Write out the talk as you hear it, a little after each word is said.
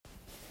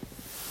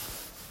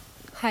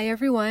Hi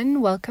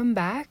everyone, welcome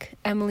back.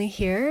 Emily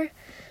here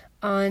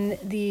on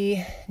the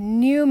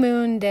new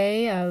moon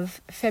day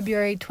of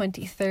February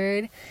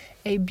 23rd,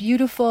 a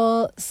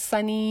beautiful,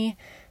 sunny,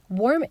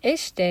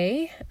 warm-ish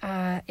day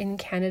in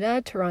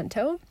Canada,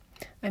 Toronto.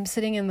 I'm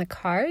sitting in the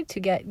car to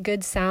get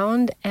good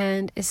sound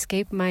and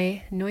escape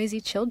my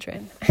noisy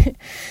children.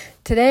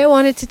 Today I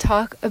wanted to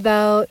talk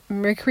about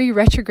Mercury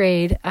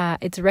retrograde.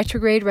 It's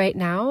retrograde right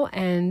now,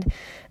 and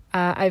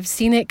I've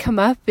seen it come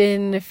up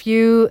in a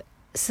few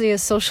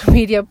social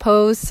media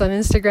posts on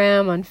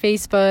Instagram, on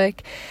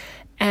Facebook,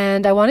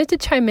 and I wanted to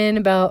chime in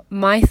about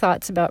my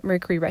thoughts about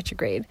Mercury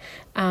retrograde.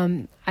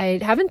 I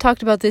haven't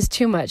talked about this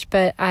too much,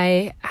 but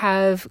I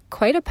have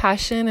quite a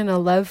passion and a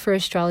love for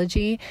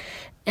astrology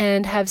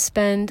and have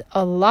spent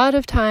a lot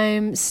of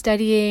time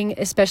studying,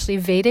 especially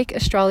Vedic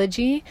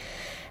astrology,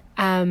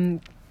 and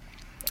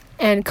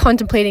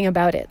contemplating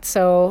about it.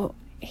 So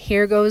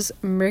here goes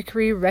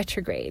Mercury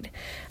retrograde.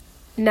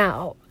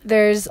 Now,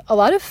 there's a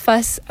lot of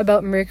fuss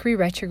about Mercury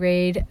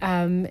retrograde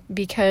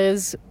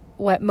because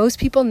what most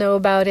people know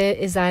about it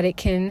is that it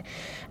can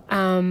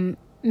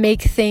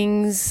make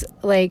things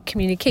like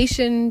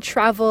communication,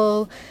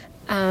 travel,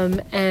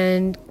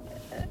 and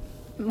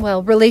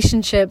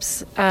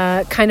relationships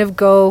kind of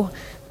go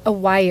a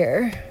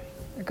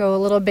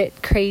little bit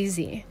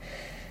crazy.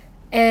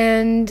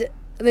 And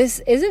this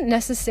isn't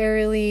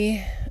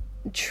necessarily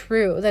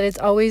true, that it's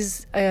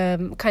always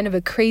kind of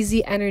a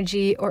crazy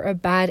energy or a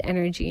bad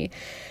energy.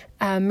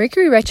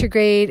 Mercury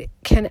retrograde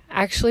can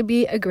actually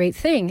be a great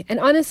thing. And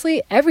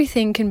honestly,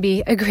 everything can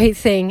be a great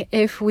thing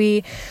if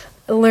we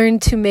learn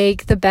to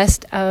make the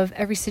best of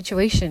every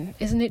situation.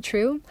 Isn't it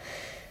true?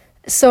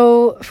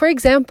 So, for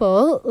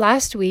example,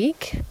 last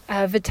week,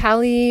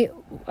 Vitaly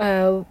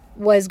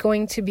was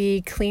going to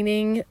be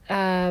cleaning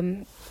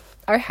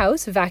our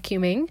house,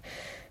 vacuuming.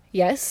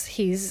 Yes,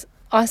 he's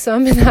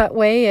awesome in that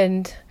way,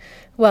 and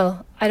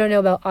I don't know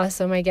about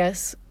awesome, I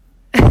guess.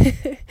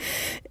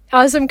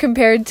 Awesome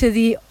compared to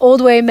the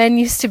old way men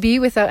used to be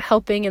without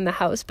helping in the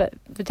house, but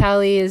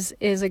Vitaly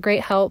is a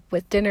great help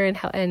with dinner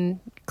and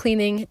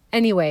cleaning.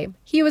 Anyway,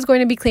 he was going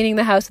to be cleaning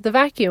the house with a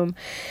vacuum.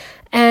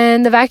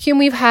 And the vacuum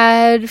we've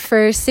had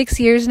for 6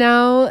 years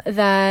now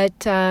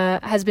that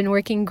has been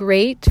working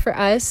great for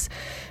us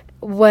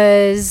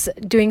was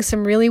doing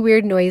some really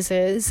weird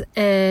noises,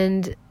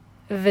 and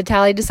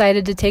Vitaly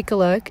decided to take a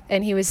look,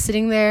 and he was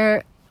sitting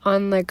there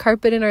on the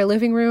carpet in our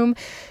living room,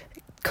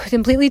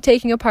 completely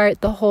taking apart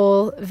the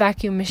whole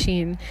vacuum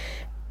machine.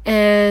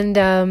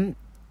 And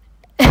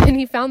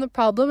he found the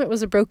problem. It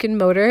was a broken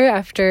motor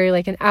after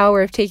like an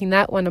hour of taking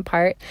that one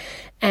apart.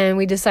 And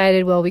we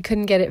decided, we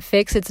couldn't get it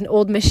fixed. It's an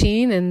old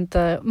machine, and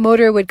the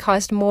motor would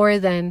cost more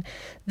than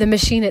the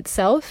machine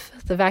itself,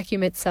 the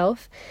vacuum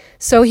itself.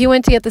 So he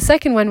went to get the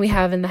second one we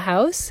have in the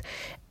house,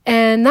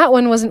 and that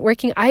one wasn't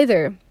working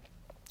either.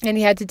 And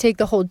he had to take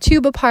the whole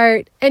tube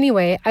apart.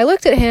 Anyway, I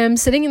looked at him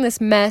sitting in this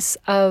mess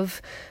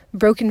of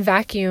broken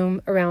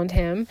vacuum around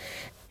him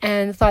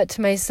and thought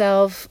to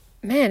myself,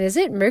 man, is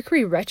it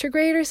Mercury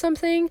retrograde or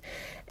something?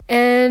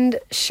 And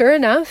sure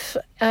enough,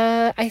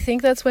 I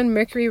think that's when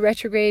Mercury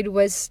retrograde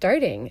was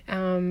starting.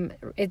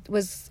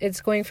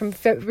 It's going from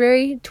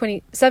February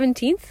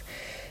 17th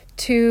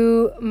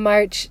to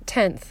March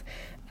 10th.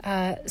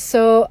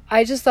 So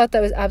I just thought that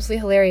was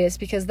absolutely hilarious,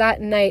 because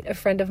that night a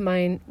friend of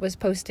mine was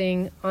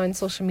posting on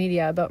social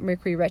media about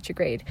Mercury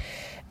retrograde.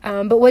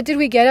 But what did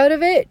we get out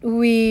of it?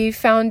 We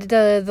found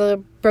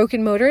the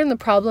broken motor and the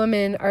problem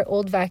in our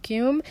old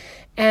vacuum,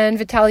 and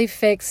Vitaly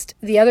fixed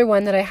the other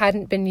one that I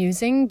hadn't been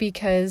using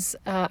because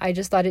I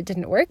just thought it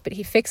didn't work, but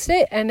he fixed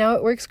it and now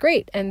it works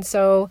great. And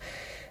so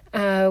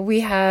we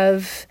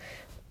have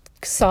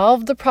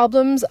solved the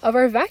problems of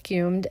our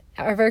vacuums,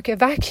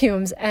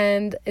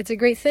 and it's a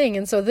great thing.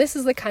 And so this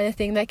is the kind of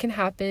thing that can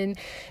happen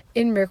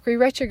in Mercury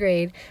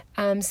retrograde.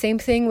 Same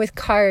thing with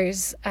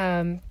cars.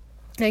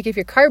 Like if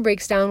your car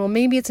breaks down,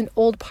 maybe it's an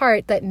old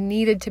part that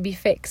needed to be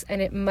fixed,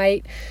 and it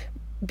might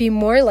be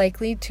more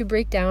likely to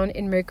break down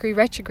in Mercury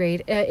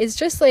retrograde. It's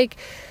just like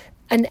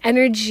an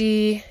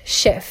energetic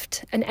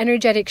shift,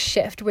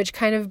 which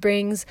kind of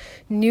brings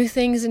new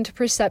things into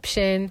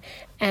perception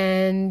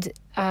and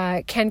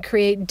can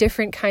create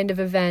different kind of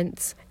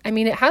events. I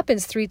mean, it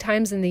happens 3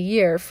 times in the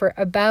year for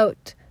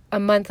about a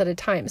month at a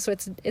time. So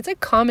it's a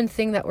common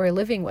thing that we're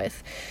living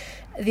with.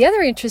 The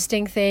other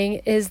interesting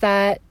thing is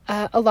that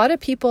a lot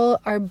of people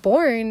are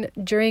born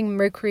during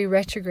Mercury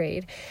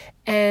retrograde.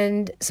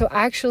 And so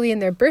actually in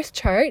their birth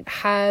chart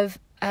have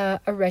a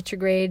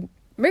retrograde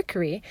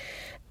Mercury.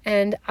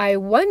 And I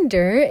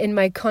wonder, in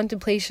my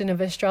contemplation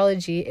of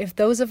astrology, if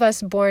those of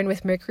us born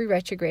with Mercury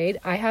retrograde,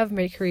 I have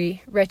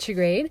Mercury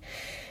retrograde,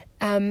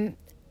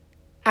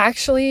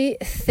 actually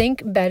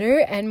think better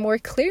and more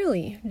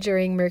clearly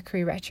during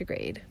Mercury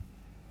retrograde.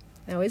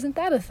 Now, isn't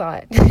that a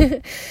thought?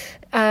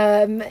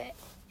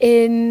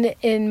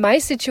 In my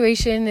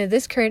situation, in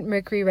this current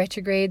Mercury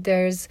retrograde,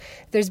 there's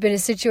been a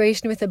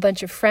situation with a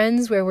bunch of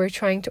friends where we're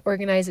trying to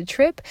organize a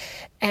trip,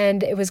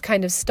 and it was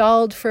kind of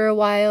stalled for a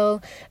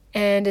while.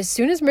 And as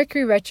soon as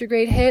Mercury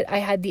retrograde hit, I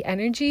had the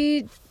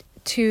energy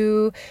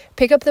to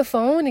pick up the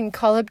phone and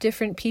call up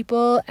different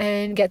people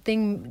and get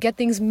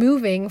things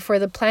moving for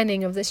the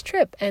planning of this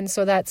trip. And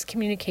so that's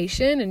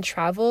communication and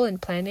travel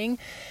and planning.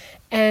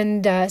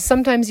 And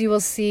sometimes you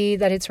will see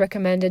that it's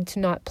recommended to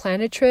not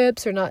plan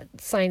trips or not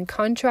sign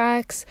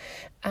contracts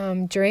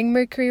during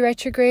Mercury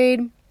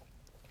retrograde.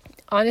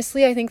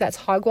 Honestly, I think that's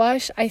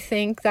hogwash. I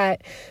think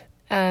that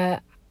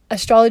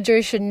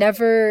astrologers should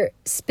never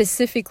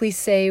specifically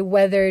say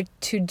whether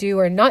to do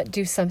or not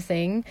do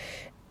something.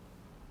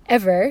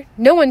 Ever.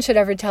 No one should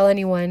ever tell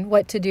anyone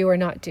what to do or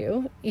not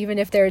do, even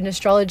if they're an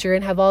astrologer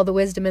and have all the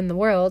wisdom in the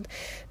world,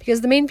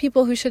 because the main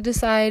people who should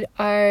decide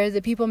are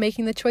the people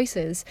making the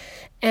choices.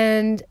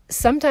 And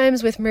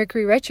sometimes with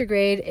Mercury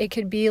retrograde, it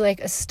could be like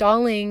a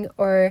stalling,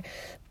 or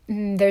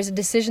there's a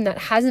decision that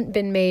hasn't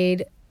been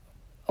made,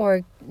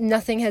 or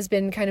nothing has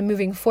been kind of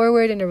moving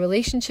forward in a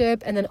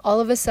relationship, and then all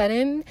of a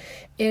sudden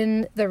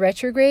in the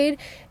retrograde,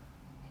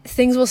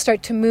 things will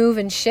start to move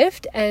and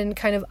shift and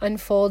kind of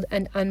unfold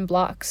and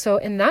unblock. So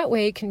in that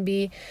way, it can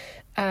be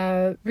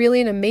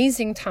really an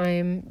amazing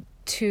time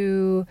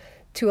to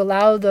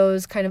allow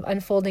those kind of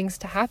unfoldings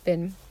to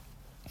happen.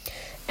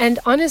 And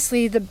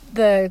honestly,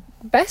 the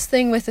best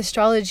thing with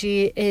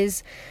astrology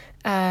is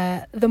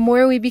the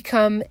more we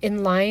become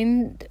in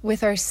line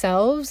with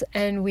ourselves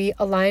and we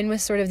align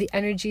with sort of the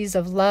energies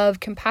of love,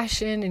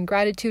 compassion, and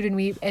gratitude,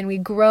 and we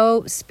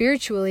grow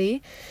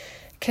spiritually,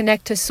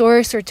 connect to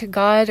source or to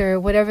God or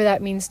whatever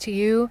that means to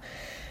you,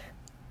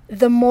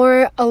 the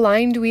more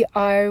aligned we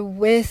are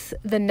with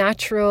the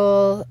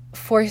natural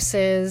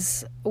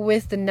forces,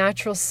 with the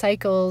natural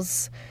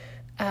cycles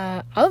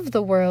of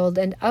the world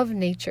and of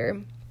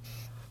nature.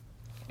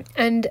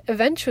 And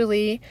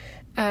eventually,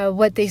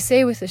 what they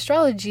say with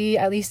astrology,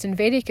 at least in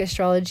Vedic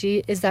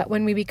astrology, is that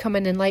when we become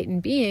an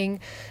enlightened being,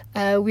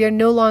 we are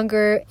no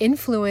longer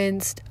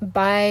influenced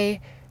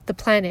by the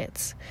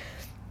planets.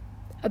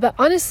 But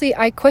honestly,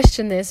 I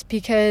question this,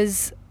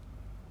 because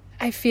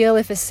I feel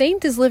if a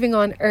saint is living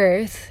on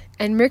Earth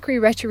and Mercury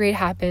retrograde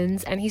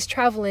happens and he's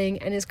traveling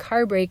and his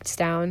car breaks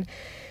down,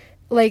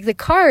 like, the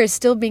car is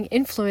still being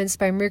influenced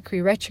by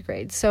Mercury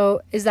retrograde.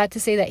 So is that to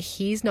say that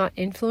he's not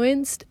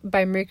influenced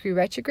by Mercury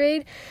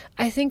retrograde?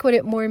 I think what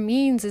it more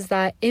means is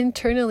that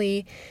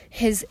internally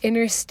his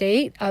inner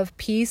state of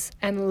peace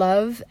and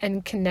love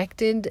and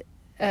connection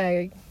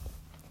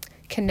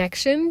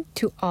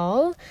to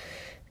all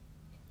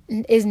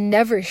is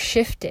never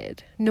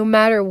shifted, no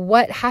matter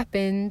what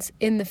happens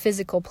in the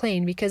physical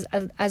plane, because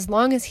as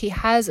long as he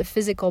has a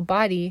physical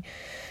body,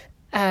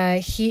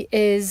 he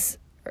is,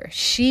 or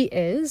she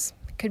is,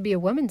 could be a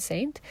woman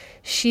saint,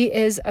 she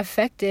is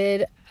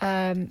affected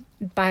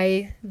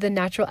by the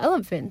natural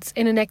elements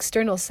in an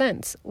external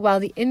sense, while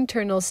the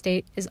internal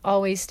state is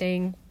always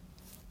staying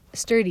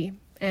sturdy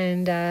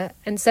and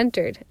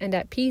centered and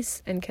at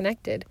peace and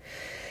connected.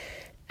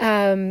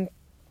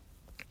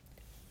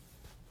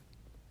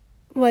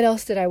 What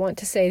else did I want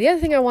to say? The other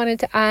thing I wanted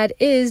to add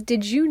is,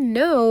 did you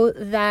know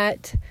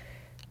that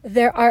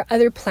there are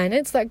other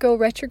planets that go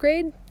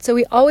retrograde? So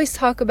we always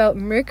talk about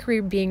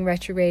Mercury being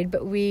retrograde,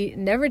 but we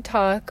never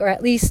talk, or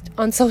at least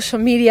on social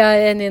media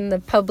and in the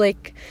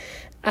public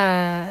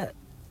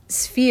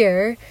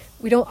sphere,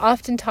 we don't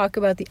often talk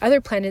about the other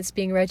planets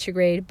being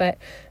retrograde, but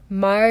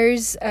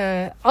Mars,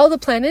 all the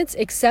planets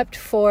except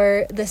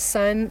for the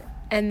Sun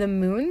and the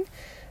Moon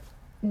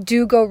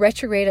do go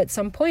retrograde at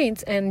some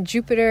point. And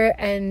Jupiter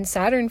and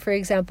Saturn, for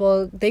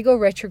example, they go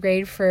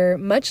retrograde for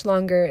much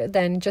longer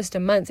than just a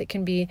month. It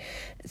can be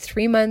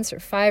 3 months or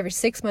 5 or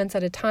 6 months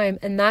at a time,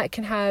 and that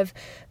can have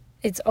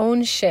its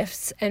own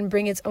shifts and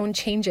bring its own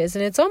changes.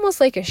 And it's almost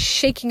like a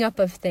shaking up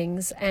of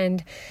things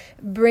and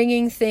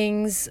bringing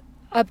things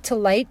up to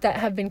light that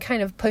have been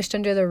kind of pushed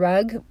under the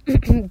rug,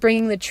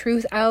 bringing the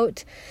truth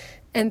out,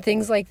 and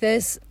things like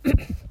this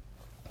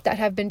that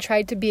have been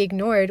tried to be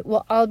ignored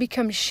will all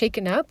become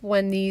shaken up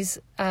when these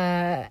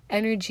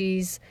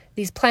energies,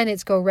 these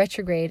planets go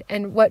retrograde.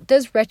 And what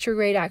does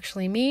retrograde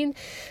actually mean?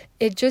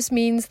 It just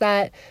means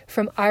that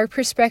from our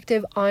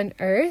perspective on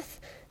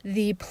Earth,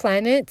 the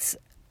planets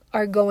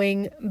are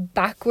going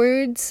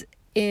backwards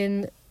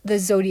in the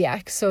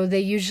zodiac. So they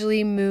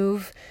usually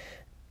move,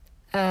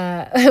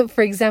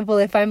 for example,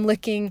 if I'm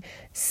looking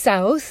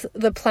south,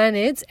 the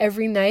planets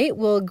every night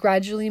will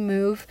gradually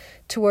move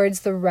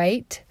towards the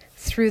right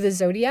through the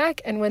zodiac,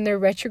 and when they're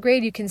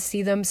retrograde, you can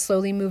see them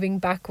slowly moving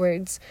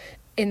backwards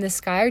in the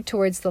sky or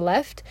towards the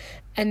left,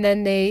 and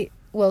then they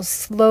will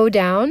slow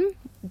down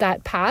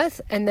that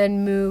path and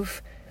then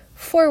move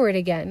forward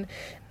again.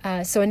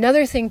 So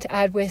another thing to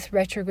add with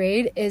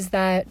retrograde is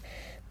that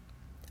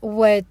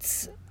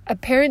what's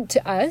apparent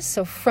to us,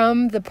 so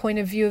from the point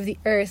of view of the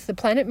Earth, the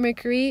planet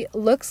Mercury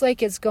looks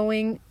like it's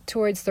going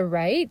towards the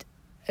right,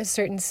 a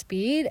certain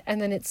speed,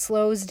 and then it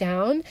slows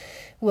down,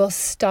 will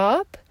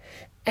stop,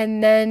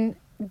 and then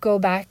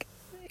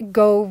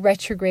go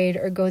retrograde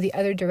or go the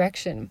other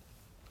direction.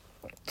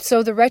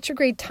 So the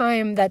retrograde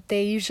time that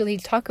they usually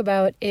talk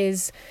about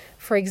is,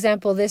 for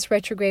example, this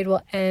retrograde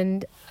will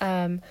end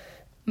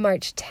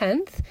March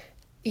 10th.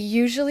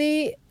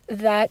 Usually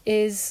that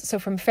is, so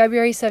from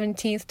February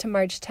 17th to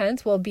March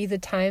 10th will be the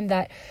time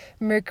that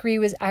Mercury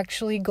was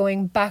actually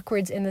going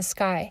backwards in the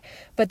sky.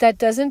 But that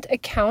doesn't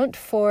account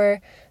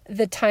for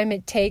the time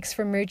it takes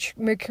for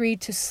Mercury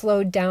to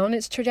slow down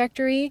its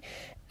trajectory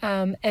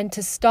and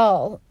to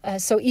stall.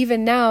 So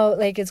even now,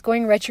 like, it's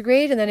going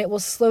retrograde, and then it will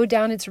slow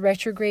down its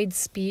retrograde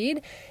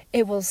speed.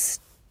 It will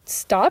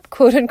stop,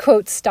 quote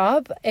unquote,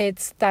 stop.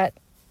 It's that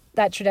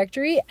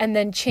trajectory, and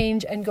then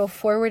change and go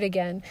forward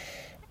again.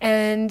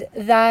 And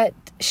that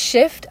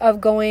shift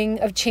of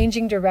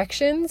changing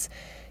directions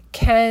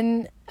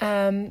can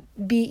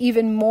be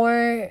even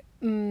more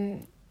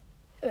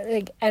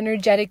like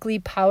energetically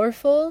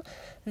powerful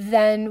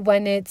than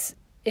when it's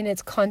in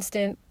its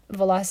constant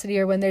velocity,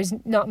 or when there's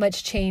not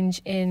much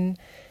change in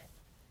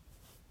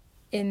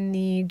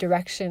the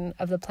direction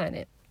of the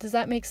planet. Does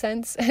that make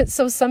sense?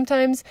 So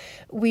sometimes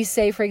we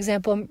say, for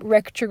example,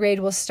 retrograde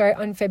will start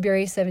on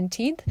February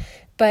 17th,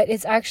 but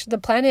it's actually the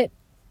planet,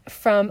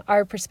 from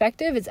our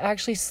perspective, it's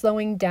actually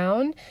slowing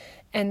down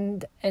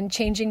and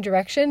changing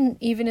direction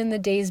even in the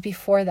days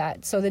before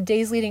that. So the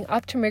days leading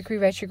up to Mercury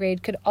retrograde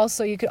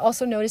you could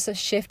also notice a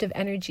shift of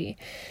energy.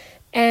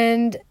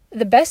 And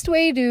the best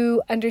way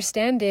to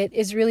understand it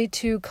is really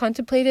to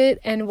contemplate it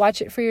and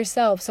watch it for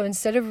yourself. So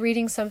instead of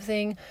reading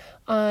something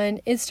on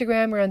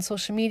Instagram or on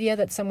social media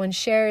that someone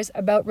shares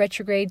about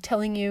retrograde,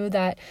 telling you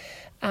that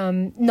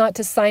not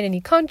to sign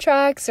any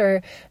contracts,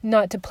 or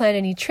not to plan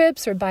any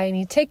trips or buy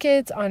any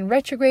tickets on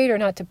retrograde, or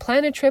not to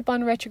plan a trip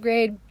on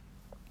retrograde,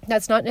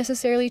 that's not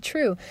necessarily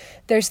true.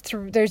 There's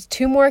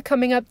 2 more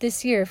coming up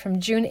this year, from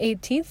June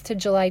 18th to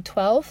July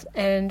 12th,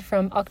 and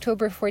from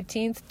October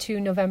 14th to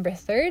November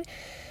 3rd.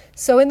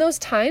 So in those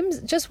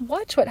times, just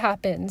watch what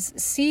happens,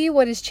 see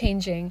what is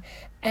changing,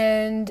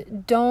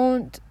 and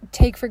don't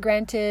take for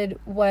granted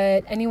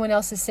what anyone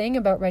else is saying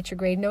about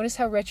retrograde. Notice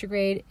how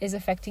retrograde is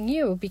affecting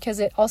you, because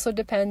it also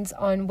depends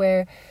on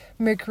where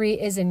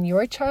Mercury is in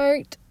your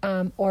chart,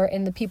 or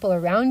in the people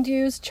around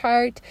you's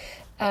chart.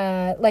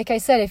 Like I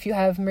said, if you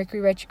have Mercury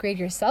retrograde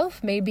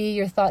yourself, maybe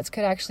your thoughts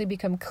could actually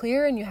become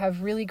clear and you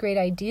have really great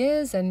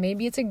ideas, and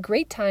maybe it's a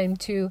great time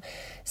to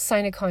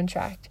sign a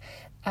contract.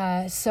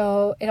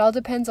 So it all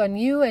depends on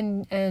you,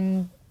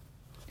 and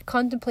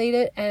contemplate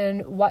it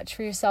and watch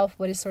for yourself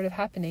what is sort of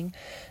happening.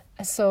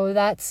 So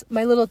that's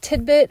my little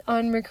tidbit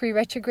on Mercury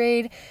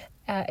retrograde.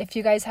 If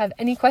you guys have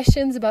any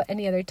questions about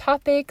any other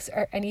topics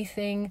or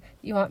anything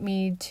you want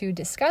me to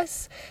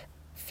discuss,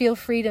 feel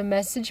free to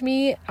message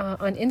me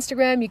on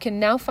Instagram. You can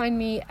now find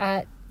me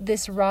at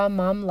This Raw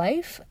Mom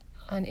Life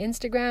on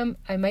Instagram.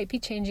 I might be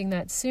changing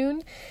that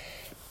soon.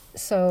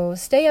 So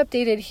stay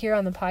updated here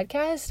on the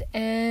podcast.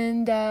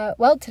 And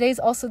today's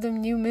also the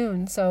new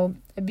moon, so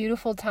a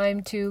beautiful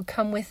time to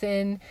come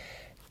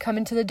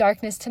into the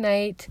darkness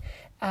tonight.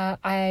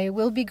 I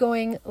will be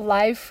going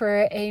live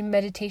for a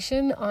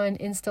meditation on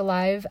Insta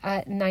Live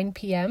at 9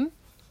 p.m.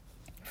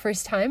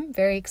 First time,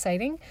 very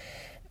exciting.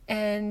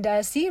 And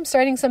I'm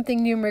starting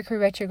something new, Mercury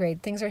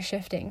retrograde. Things are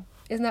shifting.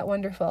 Isn't that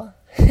wonderful?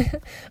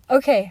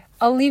 Okay,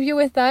 I'll leave you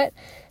with that.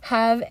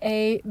 Have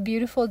a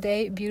beautiful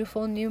day,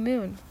 beautiful new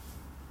moon.